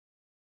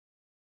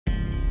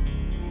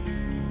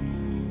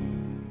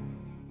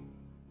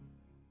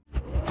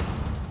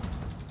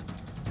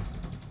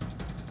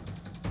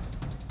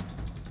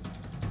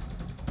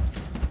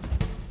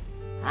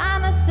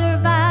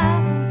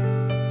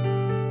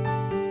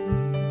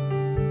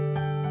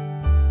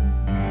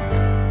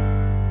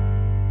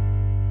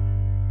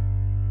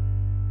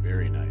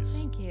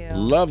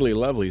Lovely,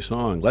 lovely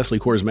song. Leslie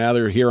Cours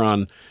Mather here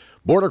on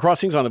Border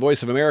Crossings on the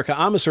Voice of America.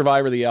 I'm a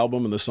Survivor, the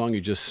album, and the song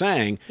you just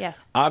sang.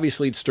 Yes.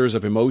 Obviously, it stirs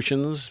up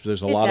emotions.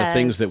 There's a lot of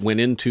things that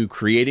went into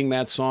creating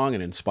that song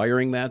and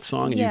inspiring that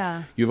song.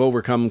 And you've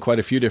overcome quite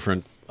a few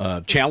different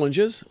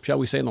challenges, shall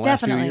we say, in the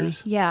last few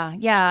years? Yeah,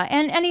 yeah.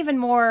 And even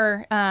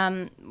more,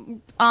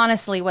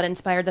 honestly, what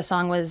inspired the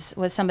song was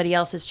somebody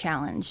else's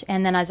challenge.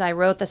 And then as I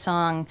wrote the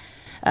song,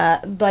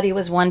 Buddy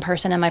was one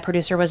person and my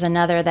producer was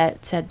another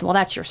that said, well,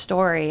 that's your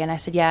story. And I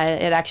said, yeah,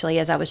 it actually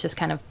is. I was just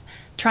kind of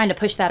trying to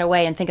push that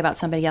away and think about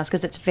somebody else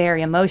because it's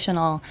very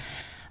emotional.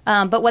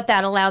 But what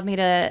that allowed me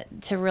to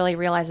really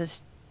realize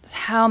is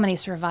how many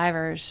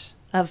survivors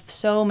of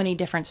so many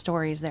different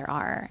stories there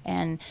are.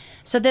 And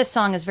so this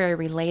song is very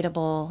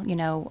relatable. You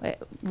know,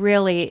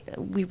 really,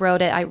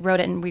 I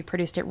wrote it and we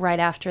produced it right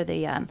after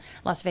the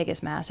Las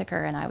Vegas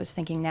massacre. And I was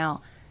thinking,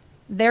 now,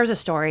 there's a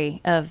story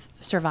of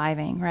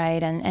surviving,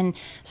 right? And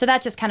so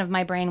that just kind of,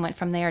 my brain went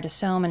from there to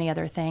so many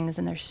other things.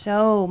 And there's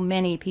so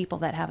many people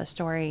that have a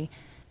story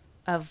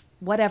of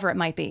whatever it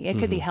might be. It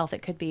could be health,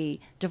 it could be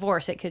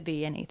divorce, it could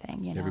be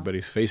anything. You know?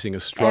 Everybody's facing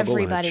a struggle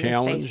and a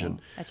challenge.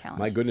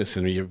 My goodness,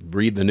 and you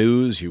read the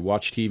news, you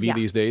watch TV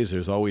these days,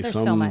 there's always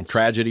some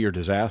tragedy or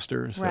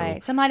disaster. So.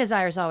 Right. So my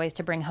desire is always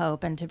to bring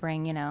hope and to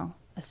bring, you know,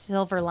 a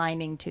silver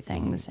lining to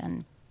things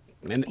and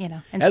you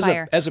know,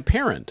 inspire. As a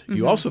parent,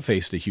 you also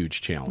faced a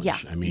huge challenge. Yeah.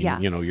 I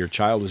mean, you know, your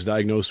child was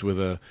diagnosed with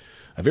a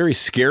very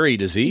scary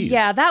disease.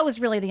 Yeah, that was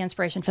really the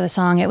inspiration for the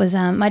song. It was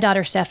my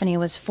daughter Stephanie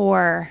was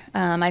 4.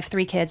 I have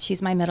 3 kids.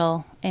 She's my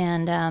middle.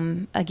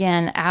 And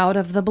again, out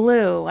of the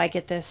blue, I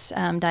get this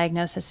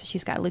diagnosis.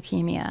 She's got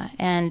leukemia.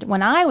 And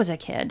when I was a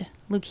kid,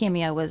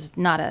 leukemia was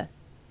not a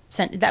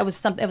it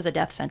was a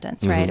death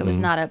sentence, right? It was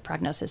not a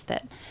prognosis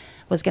that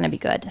was going to be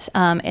good.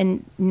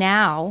 And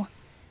now,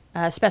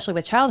 especially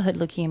with childhood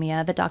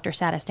leukemia, the doctor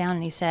sat us down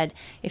and he said,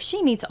 if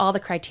she meets all the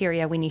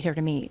criteria we need her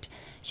to meet,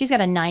 she's got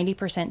a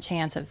 90%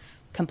 chance of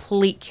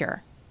complete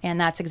cure. And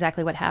that's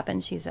exactly what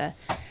happened. She's a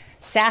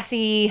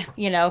sassy,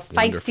 you know,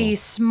 feisty,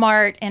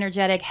 smart,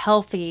 energetic,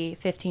 healthy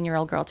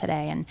 15-year-old girl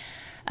today.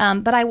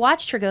 And but I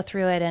watched her go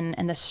through it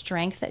and the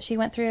strength that she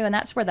went through. And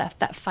that's where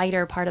that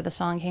fighter part of the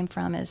song came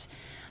from is,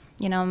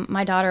 you know,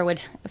 my daughter would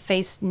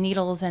face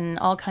needles and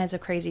all kinds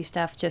of crazy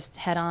stuff just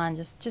head on.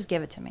 Just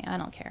give it to me. I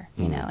don't care,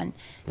 you know. And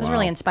it was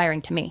really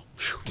inspiring to me.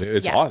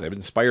 It's awesome. It's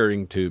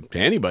inspiring to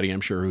anybody, I'm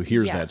sure, who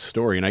hears that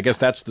story. And I guess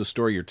that's the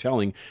story you're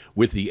telling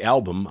with the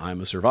album, I'm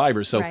a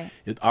Survivor. So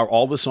are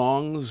all the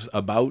songs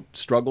about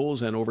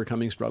struggles and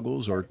overcoming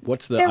struggles? Or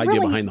what's the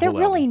idea behind the whole album? They're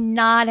really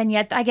not, and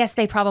yet I guess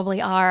they probably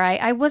are.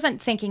 I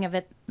wasn't thinking of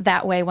it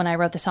that way when I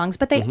wrote the songs,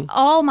 but they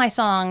all my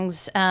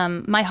songs,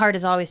 my heart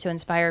is always to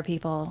inspire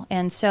people.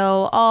 And so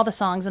all the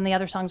songs and the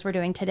other songs we're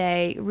doing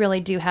today really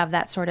do have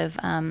that sort of,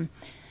 come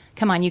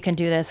on, you can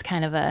do this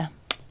kind of a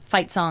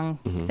fight song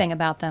thing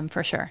about them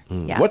for sure.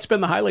 Yeah. What's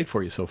been the highlight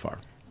for you so far?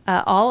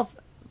 All of,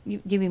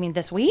 do you mean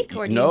this week?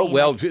 Or do no, you mean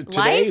well, like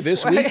today, life?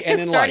 this week, and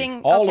in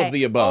life. All of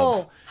the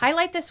above. Oh,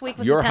 highlight this week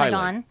was Your the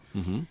Pentagon.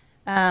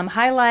 highlight.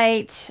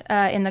 Highlight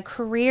in the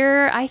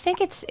career, I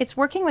think it's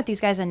working with these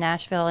guys in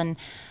Nashville. And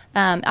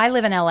I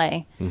live in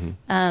LA,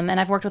 and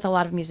I've worked with a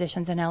lot of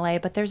musicians in LA,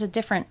 but there's a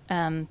different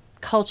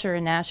culture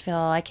in Nashville.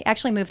 I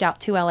actually moved out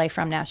to LA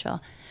from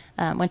Nashville,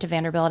 went to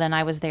Vanderbilt, and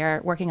I was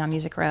there working on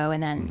Music Row,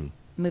 and then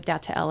moved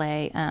out to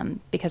LA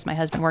because my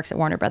husband works at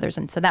Warner Brothers,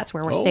 and so that's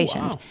where we're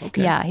stationed. Wow.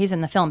 Okay. Yeah, he's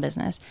in the film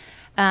business.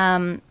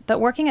 But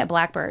working at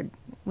Blackbird,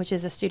 which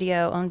is a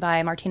studio owned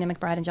by Martina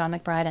McBride and John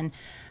McBride,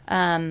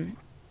 and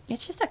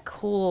it's just a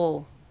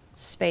cool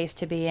space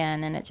to be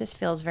in, and it just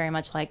feels very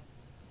much like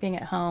being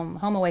at home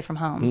away from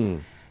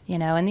home, you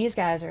know, and these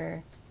guys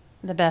are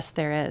the best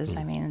there is.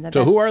 I mean, the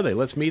So best. who are they?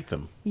 Let's meet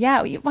them.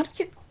 Yeah, why don't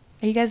you,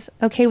 are you guys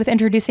okay with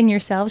introducing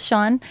yourselves,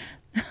 Sean?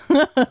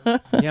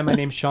 Yeah, my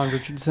name's Sean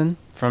Richardson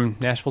from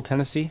Nashville,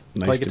 Tennessee.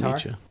 Nice Play to guitar.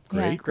 meet you.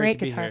 Yeah, great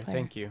to be guitar here. player.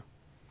 Thank you.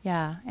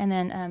 Yeah, and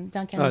then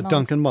Duncan Mullins.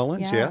 Duncan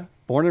Mullins, yeah.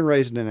 Born and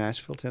raised in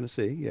Nashville,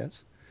 Tennessee,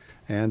 yes.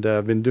 And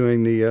I've been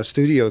doing the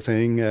studio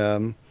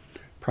thing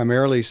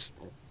primarily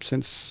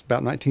since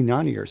about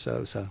 1990 or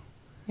so.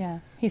 Yeah,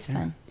 he's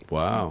fun.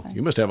 Wow.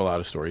 You must have a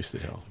lot of stories to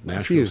tell.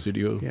 Nashville few,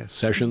 studio yes.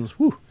 sessions.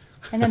 Woo.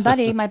 And then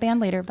Buddy, my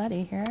band leader,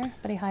 Buddy here,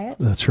 Buddy Hyatt.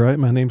 That's right.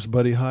 My name's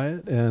Buddy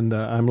Hyatt, and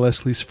I'm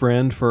Leslie's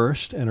friend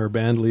first and her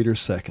band leader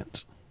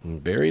second.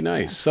 Very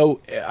nice.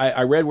 So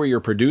I read where your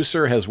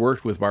producer has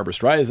worked with Barbra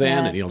Streisand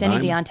and Neil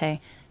Denny Diamond. Deontay.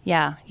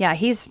 Yeah.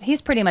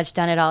 He's pretty much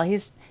done it all.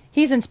 He's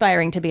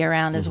inspiring to be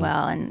around as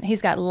well, and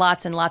he's got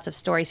lots and lots of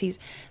stories. He's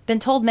been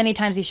told many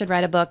times he should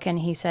write a book, and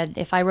he said,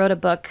 if I wrote a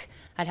book,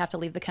 I'd have to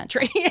leave the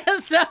country.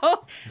 So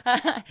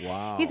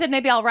Wow. he said,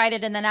 maybe I'll write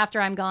it, and then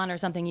after I'm gone or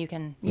something, you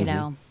can, you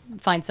know,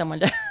 find someone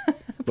to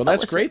Well,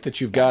 that's publish great it.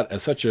 that you've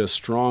got such a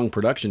strong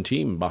production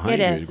team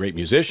behind It you. is. Great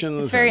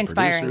musicians. It's very and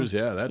inspiring. producers.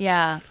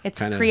 It's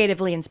kinda-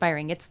 creatively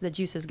inspiring. It's the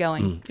juices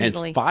going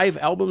easily. And 5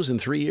 albums in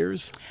 3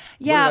 years?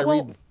 Yeah, What did I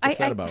read? What's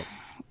that about?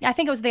 I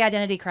think it was the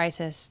identity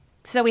crisis.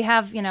 So we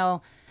have, you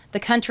know, the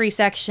country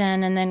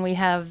section, and then we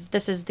have,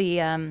 this is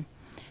the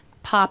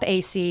pop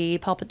AC,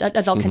 pop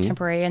adult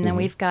contemporary, and then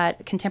we've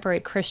got contemporary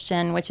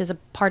Christian, which is a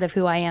part of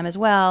who I am as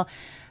well.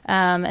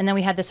 And then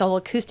we had this whole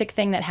acoustic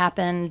thing that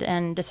happened,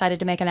 and decided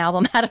to make an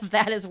album out of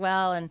that as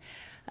well. And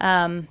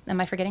am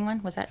I forgetting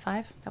one? Was that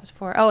 5? That was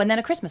 4. Oh, and then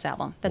a Christmas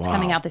album that's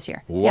coming out this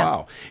year.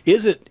 Wow.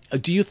 Yeah.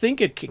 Do you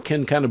think it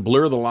can kind of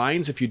blur the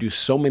lines if you do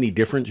so many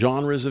different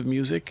genres of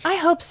music? I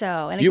hope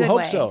so, in a You good hope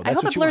way. so. I That's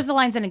hope what it you blurs want. the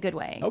lines in a good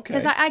way. Okay.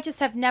 Because I just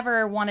have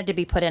never wanted to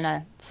be put in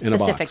a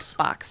specific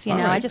box. You All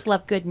know, right. I just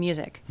love good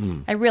music.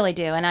 I really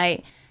do. And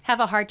I have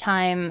a hard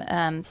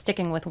time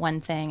sticking with one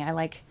thing.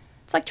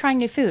 It's like trying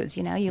new foods,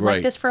 you know. You Right.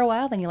 like this for a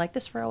while, then you like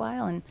this for a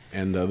while,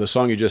 And the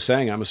song you just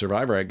sang, "I'm a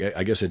Survivor,"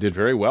 I guess it did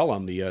very well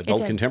on the adult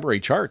did. contemporary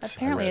charts.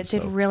 apparently I read, it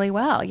did so. really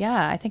well.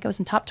 Yeah, I think it was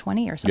in top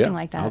 20 or something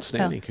like that.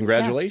 Outstanding. So,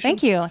 Congratulations. yeah.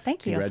 Thank you.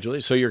 Thank you.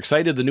 Congratulations. So you're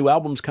excited the new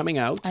album's coming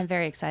out? I'm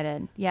very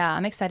excited. Yeah,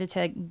 I'm excited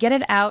to get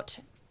it out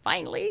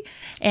finally,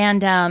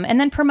 and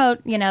then promote,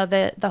 you know,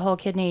 the whole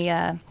kidney,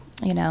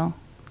 you know,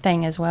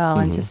 thing as well,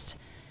 and just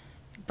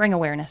bring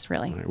awareness.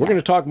 Really, We're going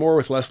to talk more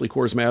with Leslie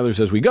Cours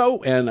Mathers as we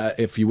go, and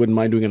if you wouldn't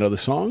mind doing another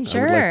song, I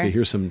would like Sure. to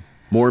hear some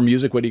more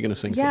music. What are you going to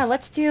sing for Yeah, us?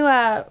 let's do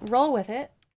Roll With It.